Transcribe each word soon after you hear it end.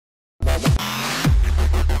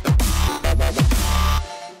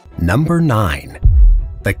Number 9.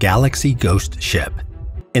 The Galaxy Ghost Ship.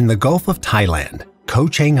 In the Gulf of Thailand, Koh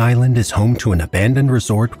Chang Island is home to an abandoned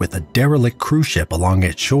resort with a derelict cruise ship along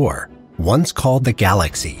its shore. Once called the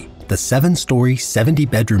Galaxy, the 7-story,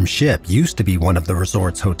 70-bedroom ship used to be one of the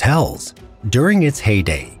resort's hotels. During its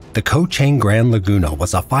heyday, the Koh Chang Grand Laguna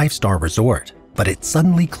was a 5-star resort, but it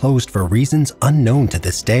suddenly closed for reasons unknown to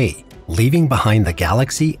this day, leaving behind the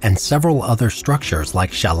Galaxy and several other structures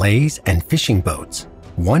like chalets and fishing boats.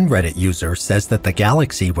 One Reddit user says that the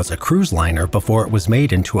Galaxy was a cruise liner before it was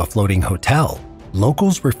made into a floating hotel.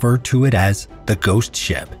 Locals refer to it as the Ghost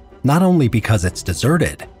Ship, not only because it's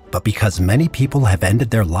deserted, but because many people have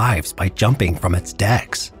ended their lives by jumping from its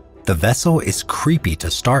decks. The vessel is creepy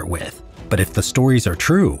to start with, but if the stories are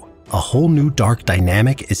true, a whole new dark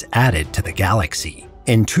dynamic is added to the Galaxy.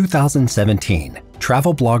 In 2017,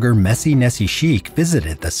 travel blogger Messy Nessie Chic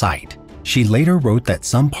visited the site. She later wrote that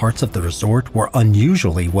some parts of the resort were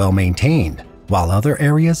unusually well maintained, while other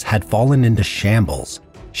areas had fallen into shambles.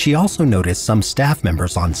 She also noticed some staff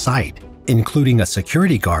members on site, including a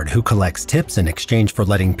security guard who collects tips in exchange for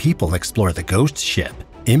letting people explore the ghost ship.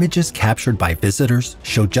 Images captured by visitors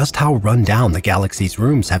show just how run down the Galaxy's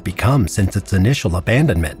rooms have become since its initial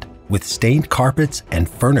abandonment, with stained carpets and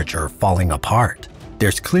furniture falling apart.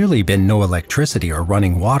 There's clearly been no electricity or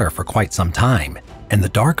running water for quite some time, and the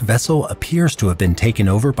dark vessel appears to have been taken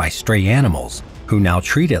over by stray animals, who now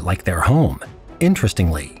treat it like their home.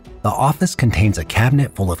 Interestingly, the office contains a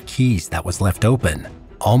cabinet full of keys that was left open,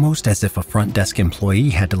 almost as if a front desk employee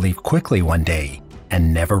had to leave quickly one day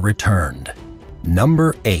and never returned.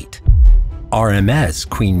 Number 8. RMS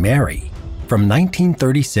Queen Mary. From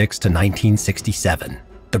 1936 to 1967,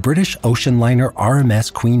 the British ocean liner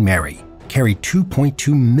RMS Queen Mary carried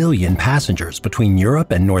 2.2 million passengers between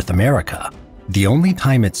Europe and North America. The only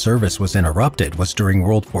time its service was interrupted was during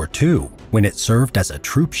World War II, when it served as a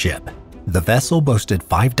troop ship. The vessel boasted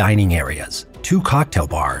 5 dining areas, 2 cocktail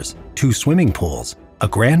bars, 2 swimming pools, a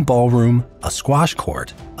grand ballroom, a squash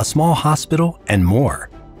court, a small hospital, and more.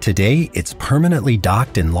 Today, it's permanently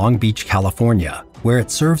docked in Long Beach, California, where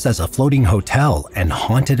it serves as a floating hotel and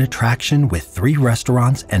haunted attraction with 3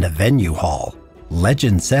 restaurants and a venue hall.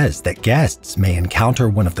 Legend says that guests may encounter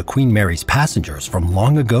one of the Queen Mary's passengers from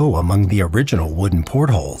long ago among the original wooden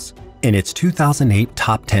portholes. In its 2008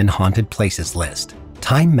 Top 10 Haunted Places list,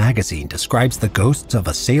 Time magazine describes the ghosts of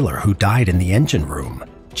a sailor who died in the engine room,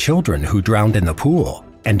 children who drowned in the pool,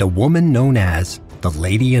 and a woman known as the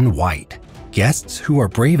Lady in White. Guests who are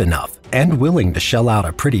brave enough and willing to shell out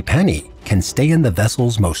a pretty penny can stay in the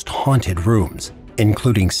vessel's most haunted rooms,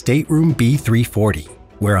 including Stateroom B340,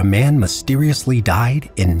 where a man mysteriously died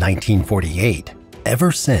in 1948.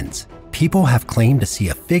 Ever since, people have claimed to see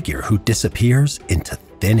a figure who disappears into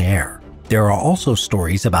thin air. There are also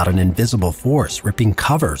stories about an invisible force ripping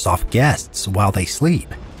covers off guests while they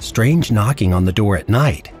sleep, strange knocking on the door at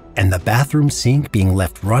night, and the bathroom sink being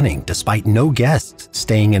left running despite no guests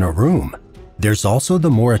staying in a room. There's also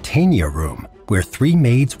the Mauritania room, where 3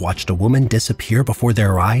 maids watched a woman disappear before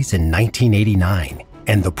their eyes in 1989,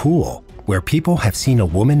 and the pool, where people have seen a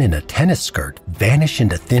woman in a tennis skirt vanish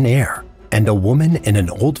into thin air, and a woman in an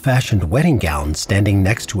old-fashioned wedding gown standing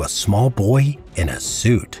next to a small boy in a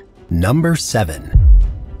suit. Number 7.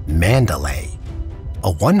 Mandalay.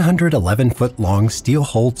 A 111-foot-long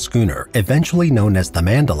steel-hulled schooner, eventually known as the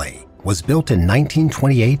Mandalay, was built in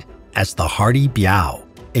 1928 as the Hardy Biao.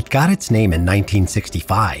 It got its name in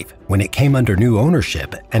 1965 when it came under new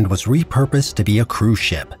ownership and was repurposed to be a cruise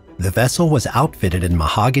ship. The vessel was outfitted in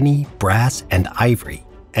mahogany, brass, and ivory,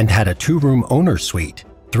 and had a 2-room owner's suite,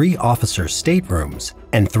 3 officers' staterooms,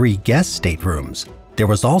 and 3 guest staterooms. There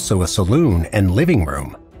was also a saloon and living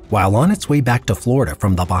room. While on its way back to Florida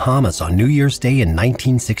from the Bahamas on New Year's Day in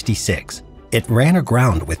 1966, it ran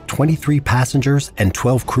aground with 23 passengers and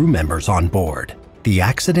 12 crew members on board. The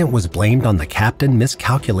accident was blamed on the captain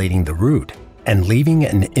miscalculating the route and leaving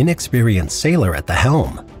an inexperienced sailor at the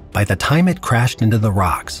helm. By the time it crashed into the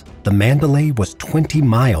rocks, the Mandalay was 20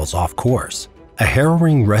 miles off course. A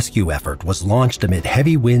harrowing rescue effort was launched amid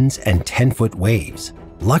heavy winds and 10-foot waves.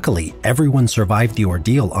 Luckily, everyone survived the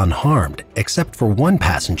ordeal unharmed except for one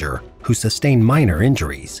passenger who sustained minor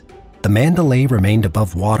injuries. The Mandalay remained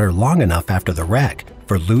above water long enough after the wreck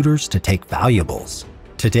for looters to take valuables.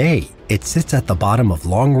 Today, it sits at the bottom of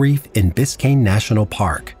Long Reef in Biscayne National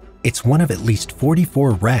Park. It's one of at least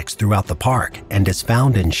 44 wrecks throughout the park and is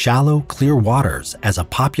found in shallow, clear waters as a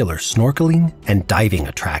popular snorkeling and diving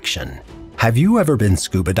attraction. Have you ever been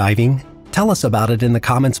scuba diving? Tell us about it in the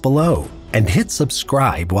comments below and hit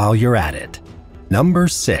subscribe while you're at it. Number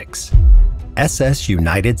 6. SS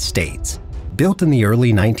United States. Built in the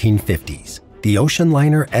early 1950s, The ocean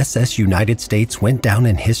liner SS United States went down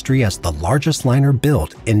in history as the largest liner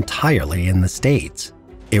built entirely in the States.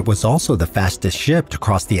 It was also the fastest ship to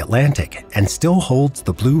cross the Atlantic and still holds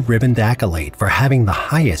the blue ribbon accolade for having the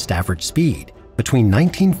highest average speed. Between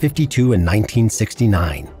 1952 and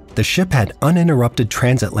 1969, the ship had uninterrupted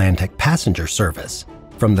transatlantic passenger service.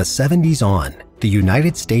 From the 70s on, the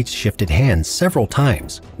United States shifted hands several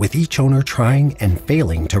times, with each owner trying and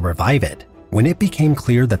failing to revive it. When it became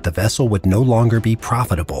clear that the vessel would no longer be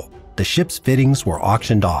profitable, the ship's fittings were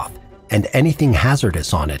auctioned off, and anything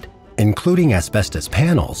hazardous on it, including asbestos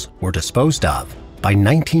panels, were disposed of. By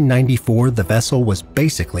 1994, the vessel was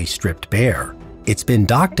basically stripped bare. It's been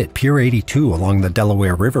docked at Pier 82 along the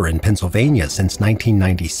Delaware River in Pennsylvania since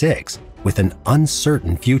 1996, with an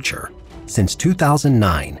uncertain future. Since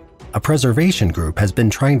 2009, a preservation group has been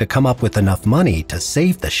trying to come up with enough money to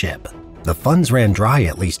save the ship. The funds ran dry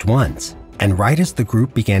at least once, and right as the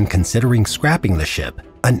group began considering scrapping the ship,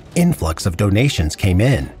 an influx of donations came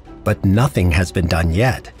in. But nothing has been done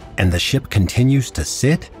yet, and the ship continues to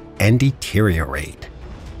sit and deteriorate.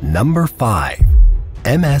 Number 5.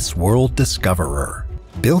 MS World Discoverer.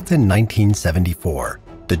 Built in 1974,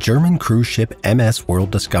 the German cruise ship MS World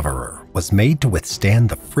Discoverer was made to withstand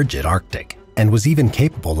the frigid Arctic and was even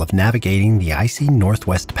capable of navigating the icy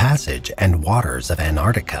Northwest Passage and waters of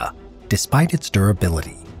Antarctica. Despite its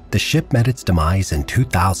durability, the ship met its demise in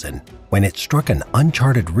 2000 when it struck an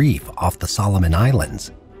uncharted reef off the Solomon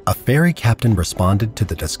Islands. A ferry captain responded to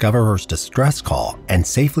the Discoverer's distress call and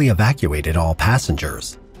safely evacuated all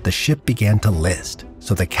passengers. The ship began to list,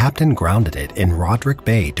 so the captain grounded it in Roderick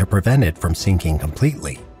Bay to prevent it from sinking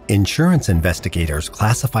completely. Insurance investigators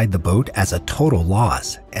classified the boat as a total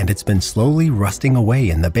loss, and it's been slowly rusting away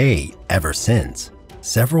in the bay ever since.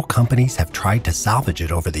 Several companies have tried to salvage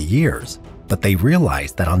it over the years, but they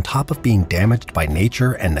realized that on top of being damaged by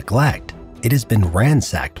nature and neglect, it has been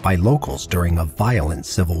ransacked by locals during a violent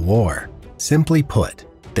civil war. Simply put,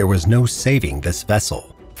 there was no saving this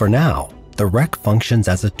vessel. For now, the wreck functions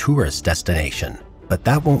as a tourist destination, but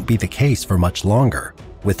that won't be the case for much longer.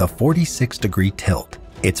 With a 46-degree tilt,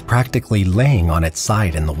 it's practically laying on its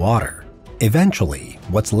side in the water. Eventually,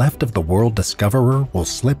 what's left of the World Discoverer will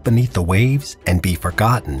slip beneath the waves and be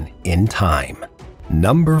forgotten in time.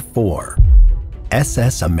 Number 4.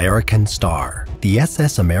 SS American Star. The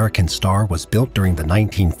SS American Star was built during the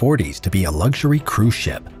 1940s to be a luxury cruise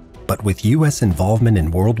ship, but with U.S. involvement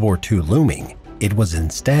in World War II looming, it was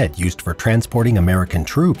instead used for transporting American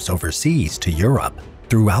troops overseas to Europe.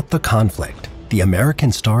 Throughout the conflict, the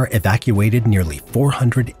American Star evacuated nearly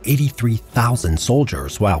 483,000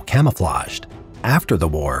 soldiers while camouflaged. After the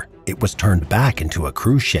war, it was turned back into a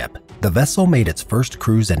cruise ship. The vessel made its first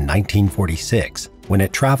cruise in 1946 when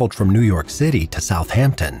it traveled from New York City to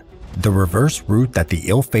Southampton, the reverse route that the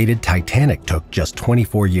ill-fated Titanic took just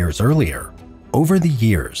 24 years earlier. Over the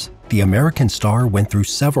years, the American Star went through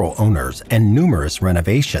several owners and numerous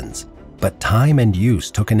renovations, but time and use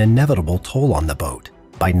took an inevitable toll on the boat.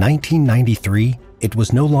 By 1993, it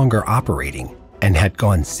was no longer operating and had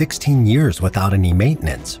gone 16 years without any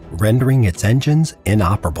maintenance, rendering its engines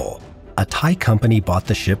inoperable. A Thai company bought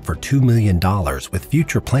the ship for $2 million with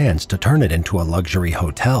future plans to turn it into a luxury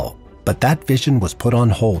hotel. But that vision was put on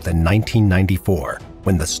hold in 1994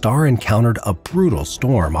 when the Star encountered a brutal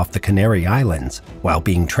storm off the Canary Islands while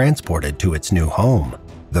being transported to its new home.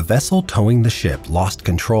 The vessel towing the ship lost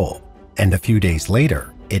control, and a few days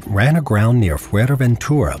later, it ran aground near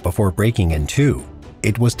Fuerteventura before breaking in two.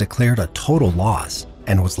 It was declared a total loss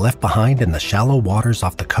and was left behind in the shallow waters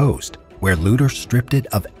off the coast, where looters stripped it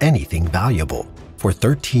of anything valuable. For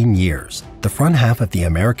 13 years, the front half of the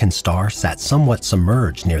American Star sat somewhat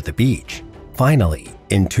submerged near the beach. Finally,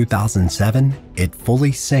 in 2007, it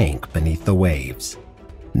fully sank beneath the waves.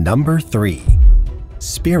 Number 3.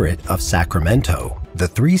 Spirit of Sacramento. The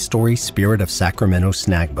 3-story Spirit of Sacramento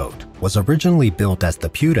snagboat was originally built as the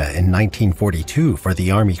Puta in 1942 for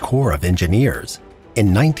the Army Corps of Engineers.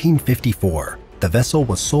 In 1954, the vessel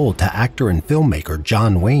was sold to actor and filmmaker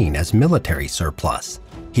John Wayne as military surplus.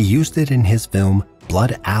 He used it in his film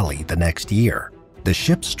Blood Alley the next year. The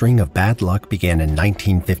ship's string of bad luck began in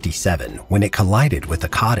 1957 when it collided with a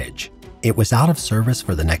cottage. It was out of service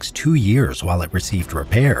for the next 2 years while it received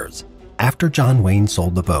repairs. After John Wayne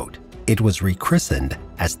sold the boat, it was rechristened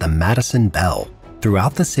as the Madison Belle.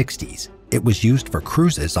 Throughout the 60s, it was used for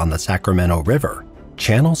cruises on the Sacramento River.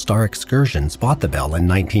 Channel Star Excursions bought the Belle in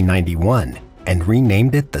 1991 and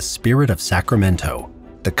renamed it the Spirit of Sacramento.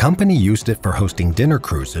 The company used it for hosting dinner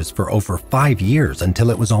cruises for over 5 years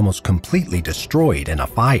until it was almost completely destroyed in a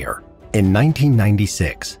fire. In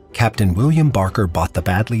 1996, Captain William Barker bought the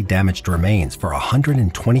badly damaged remains for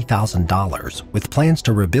 $120,000 with plans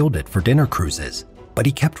to rebuild it for dinner cruises, but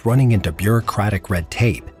he kept running into bureaucratic red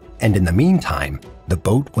tape, and in the meantime, the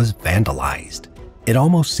boat was vandalized. It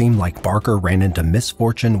almost seemed like Barker ran into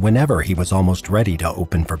misfortune whenever he was almost ready to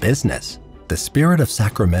open for business. The Spirit of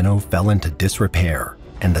Sacramento fell into disrepair,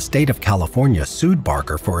 and the state of California sued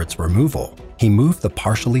Barker for its removal. He moved the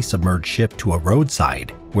partially submerged ship to a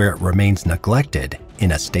roadside where it remains neglected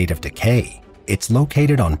in a state of decay. It's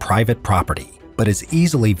located on private property, but is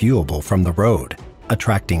easily viewable from the road,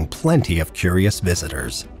 attracting plenty of curious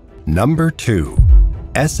visitors. Number 2.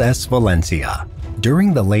 SS Valencia.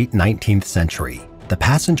 During the late 19th century, the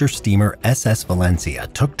passenger steamer SS Valencia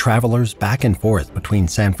took travelers back and forth between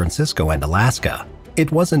San Francisco and Alaska.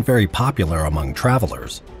 It wasn't very popular among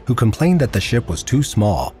travelers, who complained that the ship was too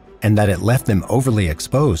small and that it left them overly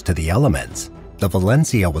exposed to the elements. The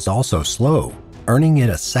Valencia was also slow, earning it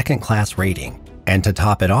a second-class rating, and to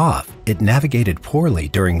top it off, it navigated poorly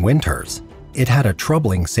during winters. It had a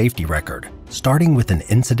troubling safety record, starting with an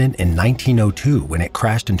incident in 1902 when it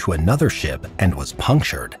crashed into another ship and was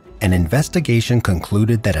punctured. An investigation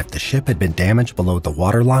concluded that if the ship had been damaged below the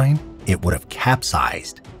waterline, it would have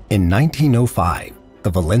capsized. In 1905, the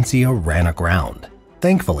Valencia ran aground.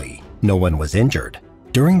 Thankfully, no one was injured.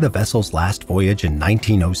 During the vessel's last voyage in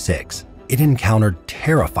 1906, it encountered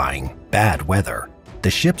terrifying bad weather. The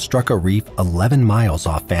ship struck a reef 11 miles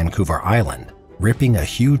off Vancouver Island, ripping a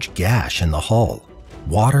huge gash in the hull.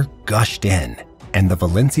 Water gushed in, and the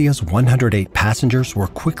Valencia's 108 passengers were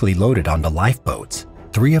quickly loaded onto lifeboats.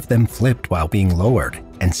 3 of them flipped while being lowered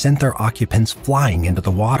and sent their occupants flying into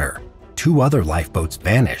the water. 2 other lifeboats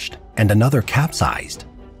vanished, and another capsized.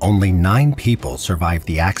 Only 9 people survived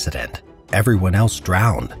the accident. Everyone else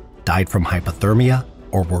drowned, died from hypothermia,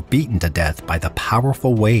 or were beaten to death by the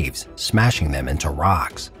powerful waves smashing them into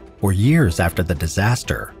rocks. For years after the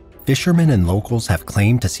disaster, fishermen and locals have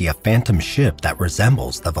claimed to see a phantom ship that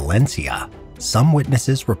resembles the Valencia. Some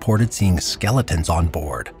witnesses reported seeing skeletons on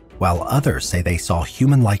board, while others say they saw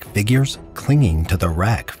human-like figures clinging to the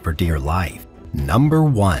wreck for dear life. Number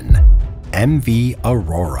 1. MV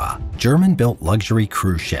Aurora. German-built luxury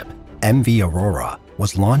cruise ship MV Aurora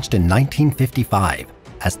was launched in 1955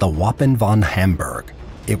 as the Wappen von Hamburg.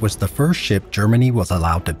 It was the first ship Germany was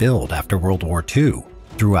allowed to build after World War II.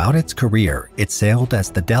 Throughout its career, it sailed as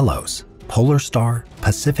the Delos, Polar Star,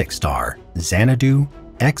 Pacific Star, Xanadu,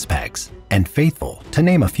 Expex, and Faithful, to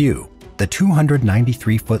name a few. The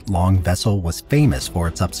 293-foot-long vessel was famous for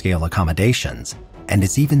its upscale accommodations and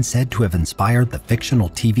is even said to have inspired the fictional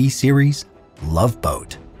TV series Love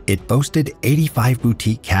Boat. It boasted 85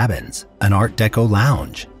 boutique cabins, an Art Deco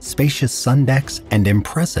lounge, spacious sun decks, and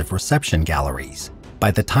impressive reception galleries.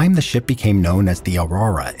 By the time the ship became known as the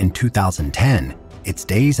Aurora in 2010, its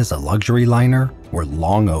days as a luxury liner were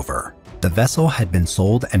long over. The vessel had been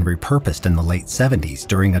sold and repurposed in the late 70s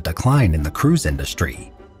during a decline in the cruise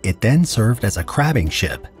industry. It then served as a crabbing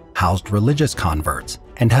ship, housed religious converts,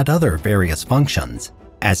 and had other various functions.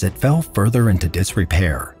 As it fell further into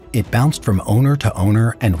disrepair, it bounced from owner to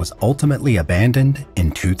owner and was ultimately abandoned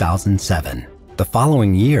in 2007. The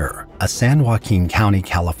following year, a San Joaquin County,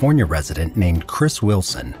 California resident named Chris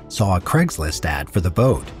Wilson saw a Craigslist ad for the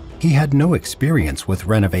boat. He had no experience with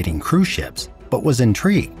renovating cruise ships, but was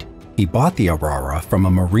intrigued. He bought the Aurora from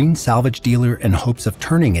a marine salvage dealer in hopes of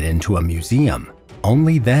turning it into a museum.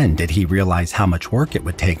 Only then did he realize how much work it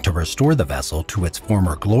would take to restore the vessel to its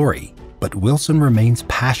former glory. But Wilson remains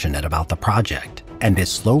passionate about the project and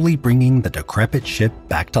is slowly bringing the decrepit ship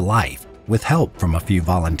back to life with help from a few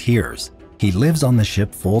volunteers. He lives on the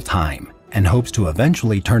ship full-time and hopes to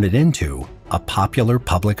eventually turn it into a popular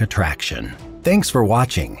public attraction. Thanks for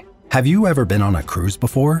watching. Have you ever been on a cruise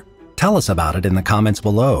before? Tell us about it in the comments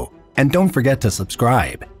below, and don't forget to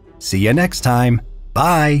subscribe. See you next time.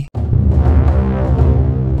 Bye!